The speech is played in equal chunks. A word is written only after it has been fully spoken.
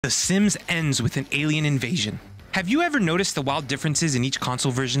The Sims ends with an alien invasion. Have you ever noticed the wild differences in each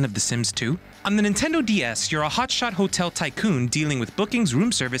console version of The Sims 2? On the Nintendo DS, you're a hotshot hotel tycoon dealing with bookings,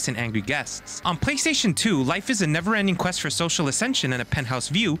 room service, and angry guests. On PlayStation 2, life is a never-ending quest for social ascension and a penthouse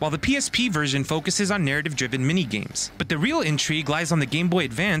view, while the PSP version focuses on narrative-driven minigames. But the real intrigue lies on the Game Boy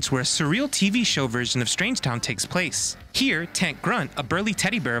Advance, where a surreal TV show version of Strangetown takes place. Here, Tank Grunt, a burly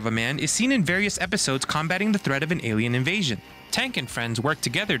teddy bear of a man, is seen in various episodes combating the threat of an alien invasion. Tank and friends work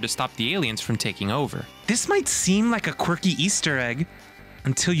together to stop the aliens from taking over. This might seem like a quirky Easter egg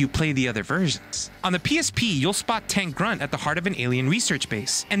until you play the other versions. On the PSP, you'll spot Tank Grunt at the heart of an alien research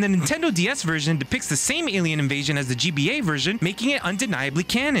base, and the Nintendo DS version depicts the same alien invasion as the GBA version, making it undeniably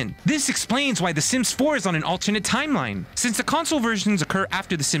canon. This explains why The Sims 4 is on an alternate timeline. Since the console versions occur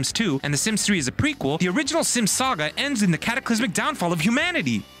after The Sims 2 and The Sims 3 is a prequel, the original Sims saga ends in the cataclysmic downfall of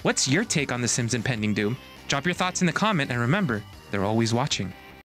humanity. What's your take on The Sims impending doom? Drop your thoughts in the comment, and remember, they're always watching.